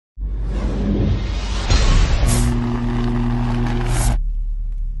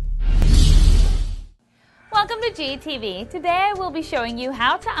to GTV. Today I will be showing you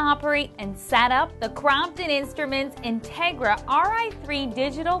how to operate and set up the Crompton Instruments Integra Ri3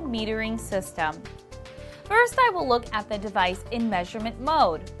 digital metering system. First, I will look at the device in measurement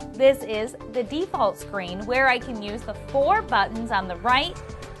mode. This is the default screen where I can use the 4 buttons on the right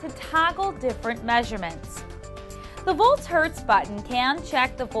to toggle different measurements. The volts/hertz button can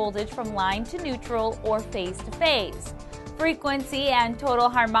check the voltage from line to neutral or phase to phase. Frequency and total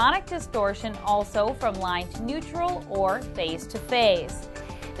harmonic distortion also from line to neutral or phase to phase.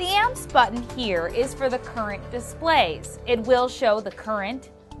 The amps button here is for the current displays. It will show the current,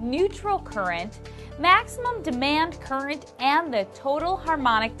 neutral current, maximum demand current, and the total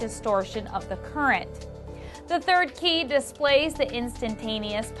harmonic distortion of the current. The third key displays the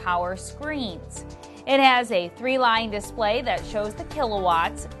instantaneous power screens. It has a 3-line display that shows the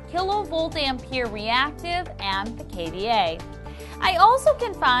kilowatts, kilovolt ampere reactive, and the KVA. I also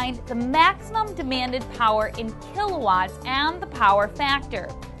can find the maximum demanded power in kilowatts and the power factor.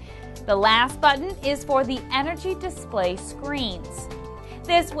 The last button is for the energy display screens.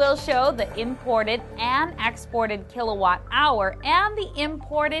 This will show the imported and exported kilowatt hour and the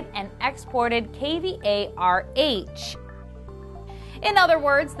imported and exported KVArh. In other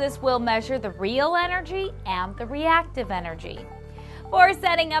words, this will measure the real energy and the reactive energy. For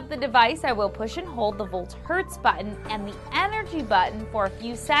setting up the device, I will push and hold the volts/hertz button and the energy button for a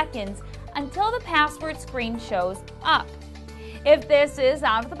few seconds until the password screen shows up. If this is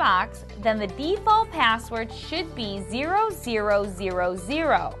out of the box, then the default password should be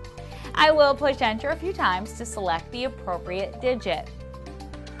 0000. I will push enter a few times to select the appropriate digit.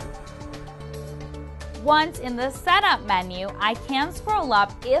 Once in the setup menu, I can scroll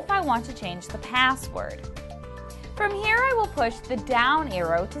up if I want to change the password. From here, I will push the down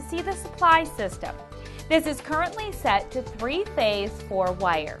arrow to see the supply system. This is currently set to 3-phase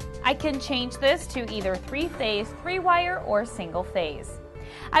 4-wire. I can change this to either 3-phase 3-wire or single phase.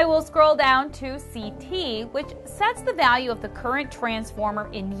 I will scroll down to CT, which sets the value of the current transformer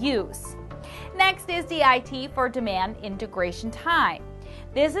in use. Next is DIT for demand integration time.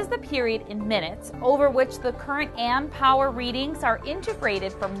 This is the period in minutes over which the current and power readings are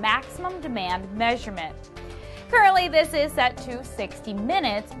integrated for maximum demand measurement. Currently, this is set to 60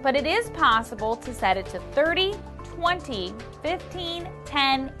 minutes, but it is possible to set it to 30, 20, 15,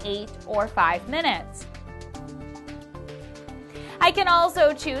 10, 8, or 5 minutes. I can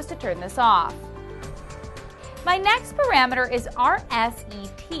also choose to turn this off. My next parameter is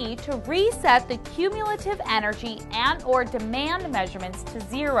RSET to reset the cumulative energy and/or demand measurements to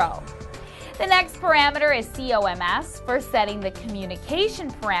 0. The next parameter is COMS for setting the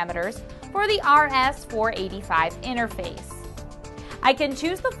communication parameters for the RS485 interface. I can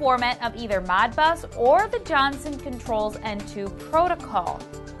choose the format of either Modbus or the Johnson Controls N2 protocol.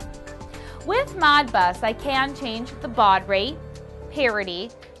 With Modbus, I can change the baud rate,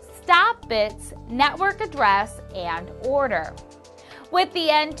 parity, stop bits, network address, and order. With the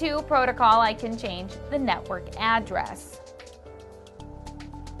N2 protocol, I can change the network address.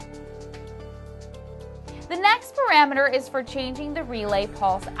 The next parameter is for changing the relay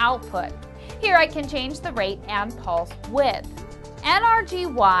pulse output. Here I can change the rate and pulse width.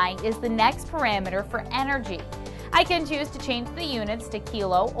 NRGY is the next parameter for energy. I can choose to change the units to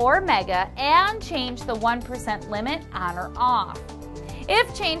kilo or mega and change the 1% limit on or off.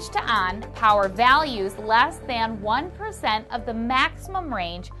 If changed to on, power values less than 1% of the maximum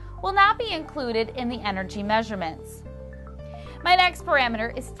range will not be included in the energy measurements. My next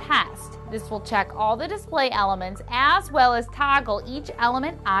parameter is test. This will check all the display elements as well as toggle each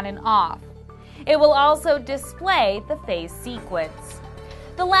element on and off. It will also display the phase sequence.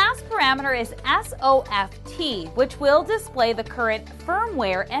 The last parameter is SOFT, which will display the current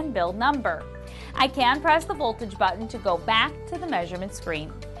firmware and build number. I can press the voltage button to go back to the measurement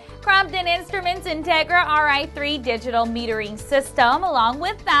screen. Crompton Instruments Integra Ri3 digital metering system, along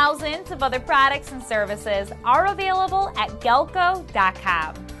with thousands of other products and services, are available at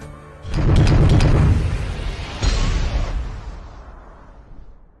galco.com.